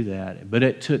to do that. But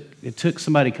it took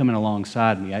somebody coming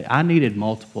alongside me.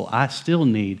 I still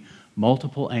need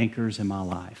multiple anchors in my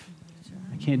life.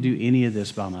 I can't do any of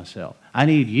this by myself. I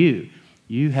need you.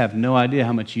 You have no idea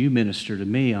how much you minister to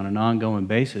me on an ongoing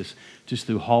basis, just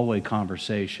through hallway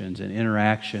conversations and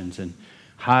interactions and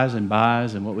highs and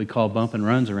buys and what we call bump and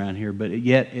runs around here, but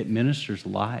yet it ministers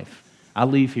life. I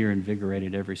leave here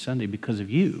invigorated every Sunday because of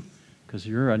you, because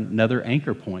you're another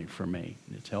anchor point for me.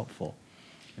 It's helpful.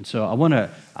 And so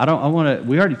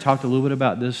we already talked a little bit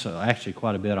about this, actually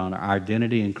quite a bit, on our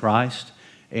identity in Christ,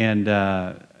 and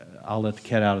I'll let the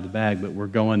cat out of the bag, but we're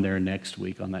going there next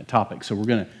week on that topic. So we're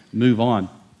going to move on.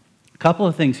 A couple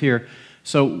of things here.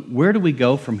 So where do we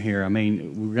go from here? I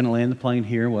mean, we're going to land the plane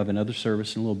here. We'll have another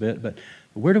service in a little bit, but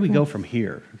where do we go from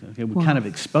here? Okay, we kind of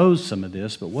exposed some of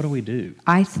this, but what do we do?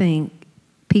 I think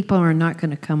people are not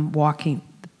going to come walking.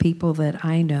 The people that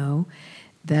I know,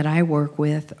 that I work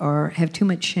with, or have too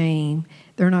much shame.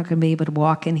 They're not going to be able to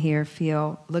walk in here,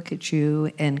 look at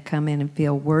you, and come in and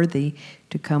feel worthy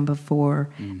to come before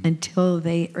until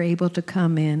they are able to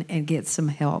come in and get some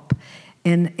help.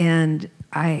 And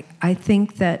I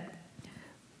think that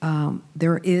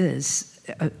there is,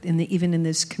 even in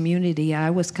this community, I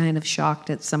was kind of shocked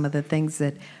at some of the things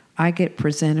that I get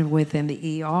presented with in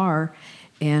the ER,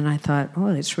 and I thought,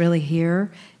 it's really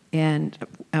here. And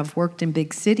I've worked in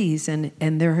big cities, and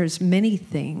there's many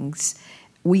things.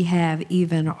 We have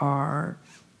even our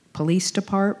police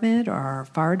department or our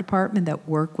fire department that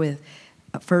work with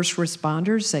first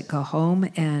responders that go home,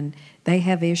 and they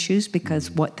have issues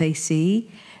because what they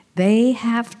see, they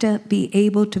have to be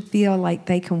able to feel like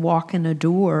they can walk in a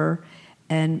door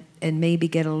and maybe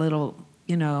get a little,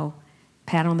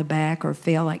 pat on the back or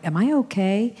feel like, am I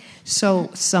okay? So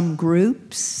some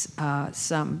groups,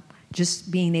 some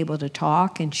just being able to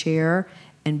talk and share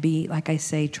and be, like I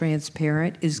say,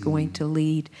 transparent is going to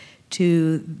lead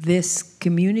to this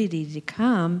community to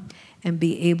come and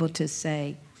be able to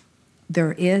say,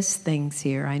 there is things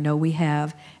here. I know we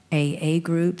have AA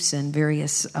groups and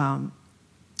various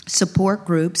support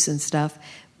groups and stuff,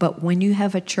 But when you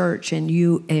have a church and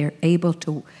you are able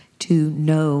to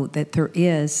know that there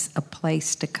is a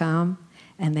place to come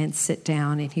and then sit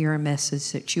down and hear a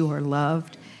message that you are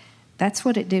loved, that's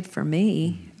what it did for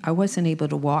me. I wasn't able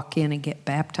to walk in and get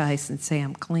baptized and say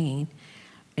I'm clean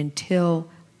until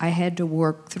I had to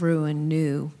work through and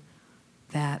knew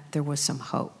that there was some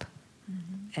hope.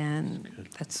 And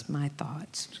that's my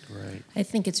thoughts. That's great. I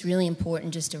think it's really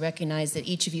important just to recognize that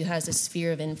each of you has a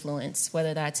sphere of influence,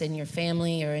 whether that's in your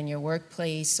family or in your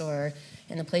workplace or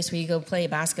in the place where you go play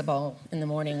basketball in the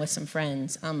morning with some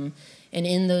friends. And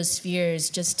in those spheres,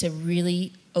 just to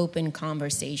really open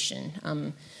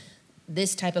conversation.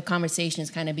 This type of conversation has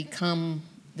kind of become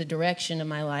the direction of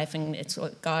my life, and it's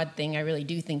a God thing. I really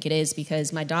do think it is,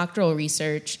 because my doctoral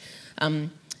research,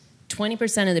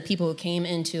 20% of the people who came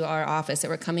into our office that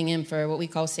were coming in for what we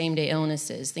call same-day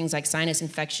illnesses, things like sinus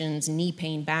infections, knee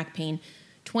pain, back pain,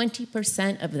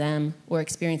 20% of them were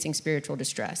experiencing spiritual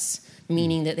distress,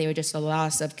 meaning that they were just a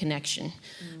loss of connection.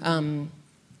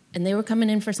 And they were coming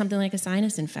in for something like a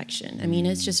sinus infection. I mean,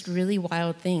 it's just really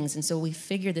wild things. And so we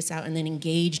figured this out and then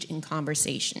engaged in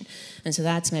conversation. And so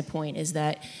that's my point, is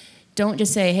that don't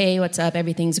just say, hey, what's up?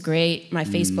 Everything's great. My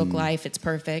Facebook life, it's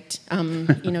perfect.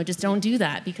 Just don't do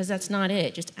that, because that's not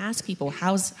it. Just ask people,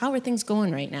 how are things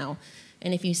going right now?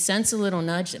 And if you sense a little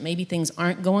nudge that maybe things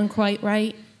aren't going quite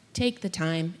right, take the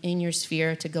time in your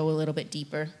sphere to go a little bit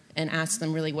deeper and ask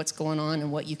them really what's going on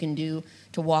and what you can do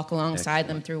to walk alongside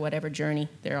them through whatever journey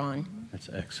they're on. That's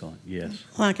excellent, yes.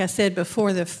 Like I said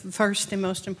before, the first and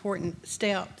most important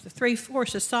step, the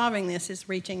 3/4 of solving this is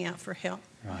reaching out for help.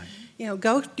 Right.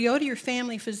 Go to your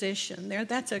family physician.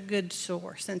 That's a good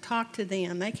source, and talk to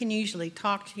them. They can usually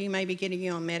talk to you, maybe getting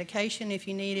you on medication if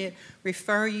you need it,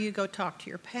 refer you, go talk to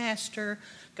your pastor,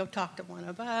 go talk to one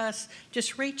of us.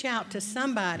 Just reach out to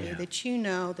somebody that you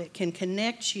know that can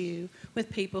connect you with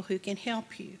people who can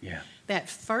help you. Yeah. That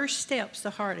first step's the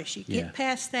hardest. You get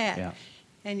past that,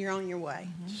 and you're on your way.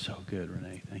 So good,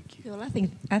 Renee. Thank you. Well,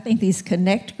 I think these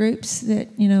connect groups that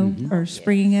are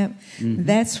springing up,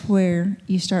 that's where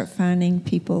you start finding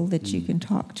people that you can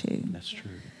talk to. That's true.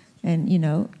 And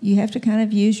you have to kind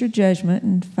of use your judgment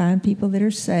and find people that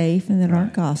are safe and that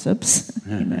aren't gossips.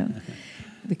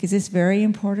 Because it's very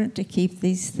important to keep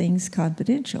these things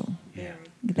confidential. Yeah.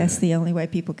 That's the only way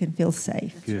people can feel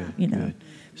safe. Good. Good.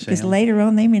 Sam? Because later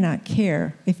on they may not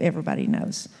care if everybody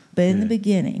knows. But in the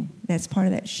beginning, that's part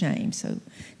of that shame. So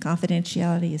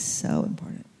confidentiality is so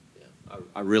important.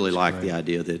 I really like the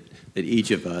idea that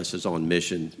each of us is on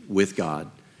mission with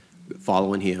God,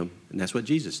 following Him, and that's what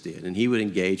Jesus did. And He would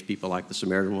engage people like the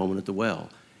Samaritan woman at the well.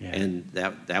 Yeah. And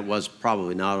that was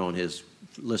probably not on His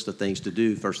list of things to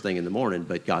do first thing in the morning,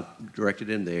 but God directed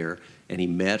Him there, and He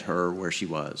met her where she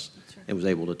was and was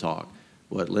able to talk.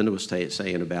 What Linda was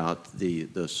saying about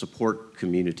the support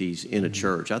communities in a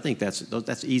church, I think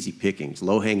that's easy pickings,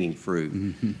 low-hanging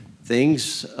fruit.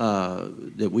 Things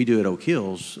that we do at Oak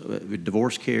Hills,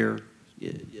 divorce care,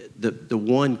 the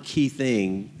one key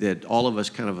thing that all of us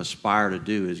kind of aspire to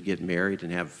do is get married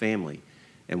and have a family.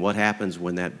 And what happens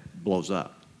when that blows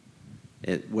up?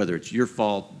 Whether it's your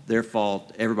fault, their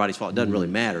fault, everybody's fault, it doesn't really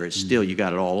matter. It's still, you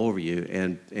got it all over you,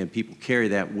 and people carry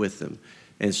that with them.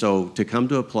 And so to come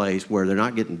to a place where they're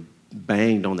not getting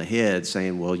banged on the head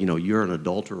saying, well, you're an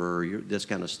adulterer or you're this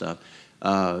kind of stuff,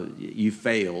 you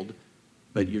failed,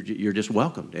 but you're just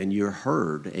welcomed and you're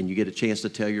heard and you get a chance to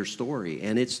tell your story.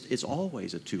 And it's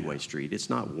always a two-way street. It's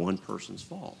not one person's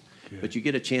fault. Good. But you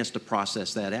get a chance to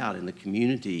process that out in the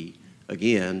community,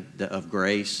 again, of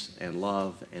grace and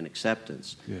love and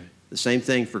acceptance. Good. The same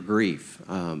thing for grief.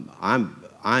 I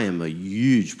am a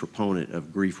huge proponent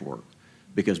of grief work,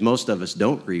 because most of us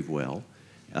don't grieve well.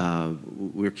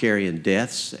 We're carrying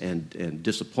deaths and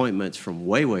disappointments from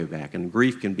way, way back, and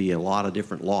grief can be a lot of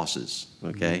different losses,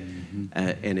 okay?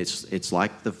 And it's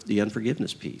like the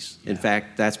unforgiveness piece. In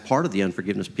fact, that's part of the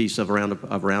unforgiveness piece of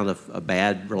around a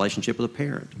bad relationship with a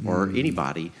parent or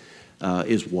anybody,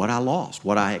 is what I lost,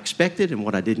 what I expected and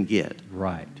what I didn't get.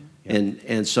 Right. Yep.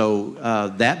 And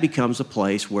so that becomes a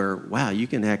place where, wow, you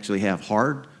can actually have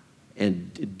hard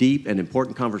and deep and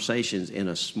important conversations in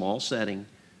a small setting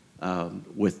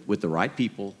with the right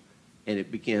people, and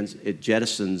it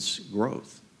jettisons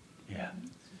growth. Yeah.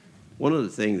 One of the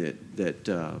things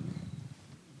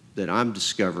that I'm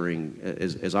discovering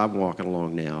as I'm walking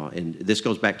along now, and this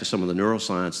goes back to some of the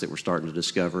neuroscience that we're starting to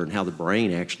discover and how the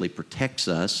brain actually protects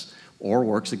us or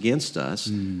works against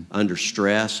us under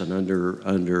stress and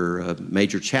under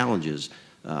major challenges.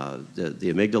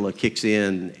 The amygdala kicks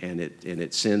in and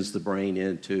it sends the brain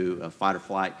into a fight or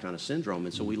flight kind of syndrome,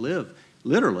 and so we live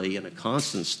literally in a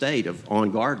constant state of on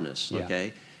guardness.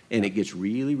 Okay, and it gets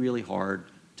really, really hard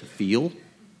to feel,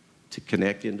 to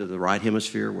connect into the right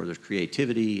hemisphere where there's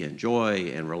creativity and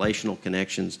joy and relational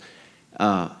connections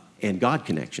and God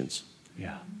connections.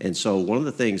 Yeah. And so one of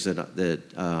the things that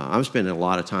I'm spending a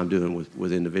lot of time doing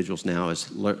with individuals now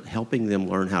is helping them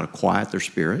learn how to quiet their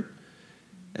spirit,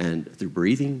 and through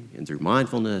breathing and through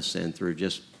mindfulness and through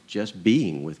just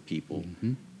being with people,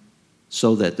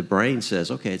 so that the brain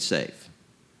says, okay, it's safe.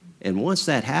 And once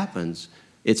that happens,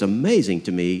 it's amazing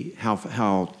to me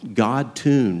how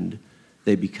God-tuned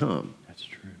they become. That's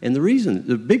true. And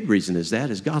the big reason is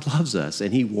God loves us,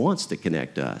 and He wants to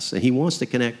connect us, and He wants to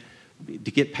connect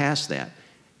to get past that.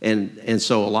 And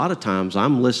so a lot of times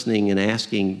I'm listening and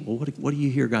asking, well, what do you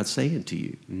hear God saying to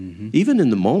you? Even in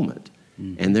the moment.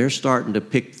 And they're starting to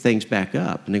pick things back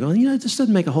up. And they go, this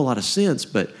doesn't make a whole lot of sense,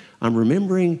 but I'm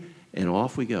remembering, and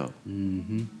off we go.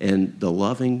 And the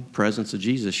loving presence of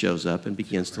Jesus shows up and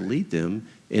begins to lead them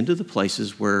into the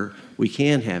places where we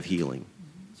can have healing.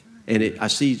 And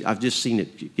I've just seen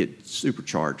it get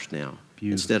supercharged now.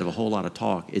 Beautiful. Instead of a whole lot of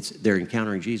talk, they're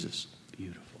encountering Jesus.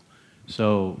 Beautiful.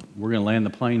 So we're going to land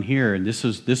the plane here, and this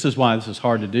is why this is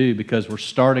hard to do, because we're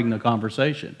starting the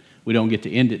conversation. We don't get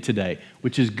to end it today,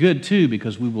 which is good too,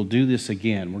 because we will do this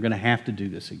again. We're going to have to do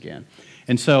this again.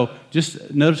 And so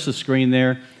just notice the screen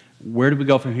there. Where do we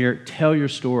go from here? Tell your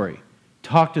story.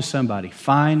 Talk to somebody.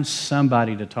 Find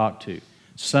somebody to talk to,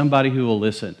 somebody who will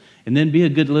listen. And then be a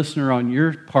good listener on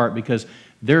your part, because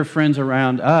there are friends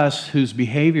around us whose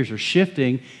behaviors are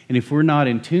shifting, and if we're not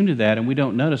in tune to that and we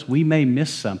don't notice, we may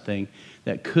miss something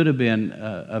that could have been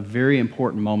a very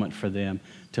important moment for them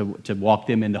to walk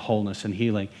them into wholeness and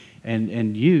healing.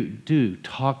 And you do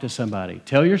talk to somebody.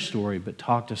 Tell your story, but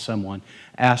talk to someone.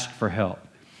 Ask for help.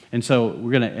 And so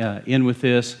we're going to end with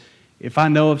this. If I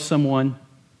know of someone,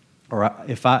 or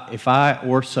if I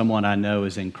or someone I know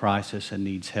is in crisis and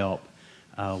needs help,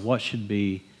 what should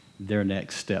be their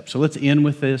next step? So let's end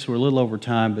with this. We're a little over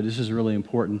time, but this is really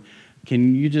important.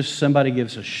 Can you somebody give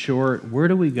us a short, where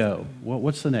do we go?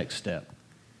 What's the next step?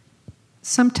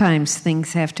 Sometimes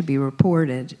things have to be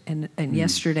reported. And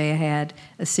yesterday I had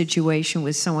a situation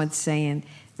with someone saying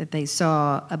that they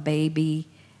saw a baby,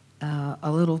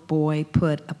 a little boy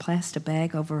put a plastic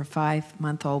bag over a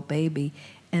 5-month-old baby,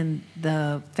 and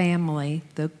the family,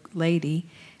 the lady,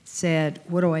 said,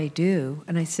 what do I do?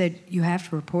 And I said, you have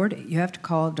to report it. You have to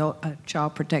call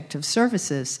Child Protective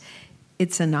Services.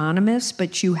 It's anonymous,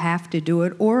 but you have to do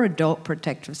it, or Adult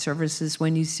Protective Services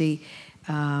when you see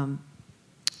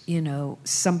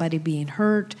somebody being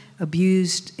hurt,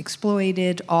 abused,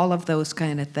 exploited, all of those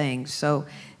kind of things. So,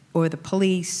 or the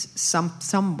police,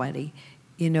 somebody,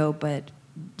 but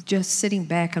just sitting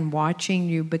back and watching,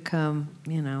 you become,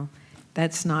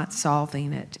 that's not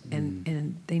solving it,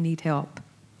 and they need help.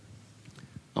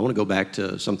 I want to go back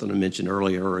to something I mentioned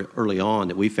early on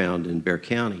that we found in Bexar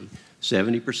County.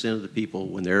 70% of the people,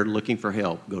 when they're looking for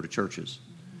help, go to churches.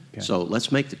 Okay. So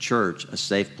let's make the church a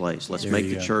safe place. Let's make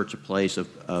the church a place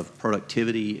of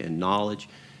productivity and knowledge,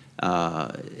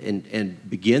 and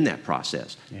begin that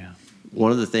process. Yeah.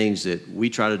 One of the things that we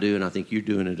try to do, and I think you're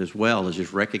doing it as well, is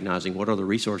just recognizing what are the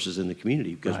resources in the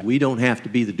community, because we don't have to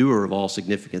be the doer of all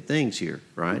significant things here,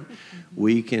 right?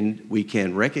 we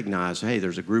can recognize, hey,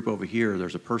 there's a group over here,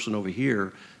 there's a person over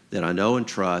here that I know and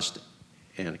trust,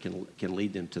 and can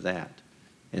lead them to that.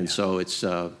 And so it's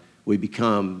we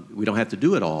don't have to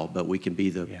do it all, but we can be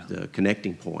the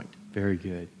connecting point. Very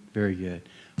good, very good.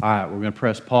 All right, we're going to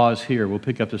press pause here. We'll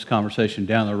pick up this conversation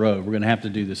down the road. We're going to have to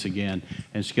do this again.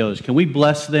 And Skillers, can we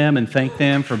bless them and thank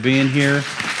them for being here?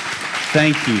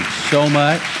 Thank you so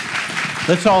much.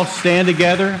 Let's all stand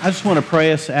together. I just want to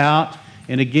pray us out.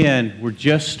 And again, we're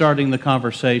just starting the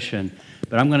conversation,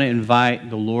 but I'm going to invite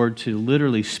the Lord to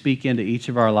literally speak into each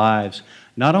of our lives,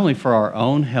 not only for our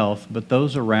own health, but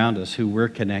those around us who we're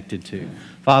connected to.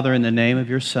 Father, in the name of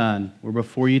your Son, we're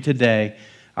before you today.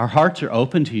 Our hearts are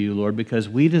open to you, Lord, because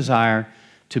we desire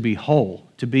to be whole,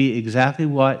 to be exactly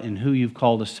what and who you've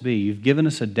called us to be. You've given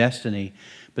us a destiny,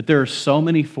 but there are so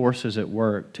many forces at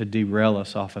work to derail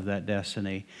us off of that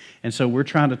destiny. And so we're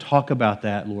trying to talk about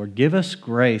that, Lord. Give us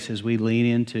grace as we lean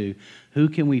into who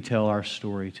can we tell our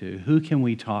story to? Who can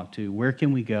we talk to? Where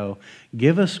can we go?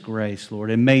 Give us grace, Lord,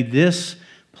 and may this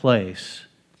place,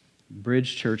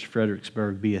 Bridge Church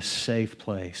Fredericksburg, be a safe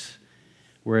place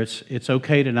where it's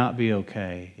okay to not be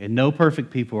okay, and no perfect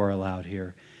people are allowed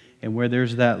here, and where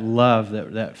there's that love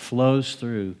that flows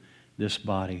through this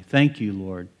body. Thank you,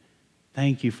 Lord.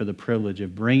 Thank you for the privilege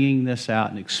of bringing this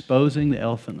out and exposing the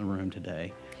elephant in the room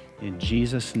today. In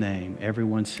Jesus' name,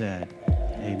 everyone said,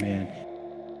 amen.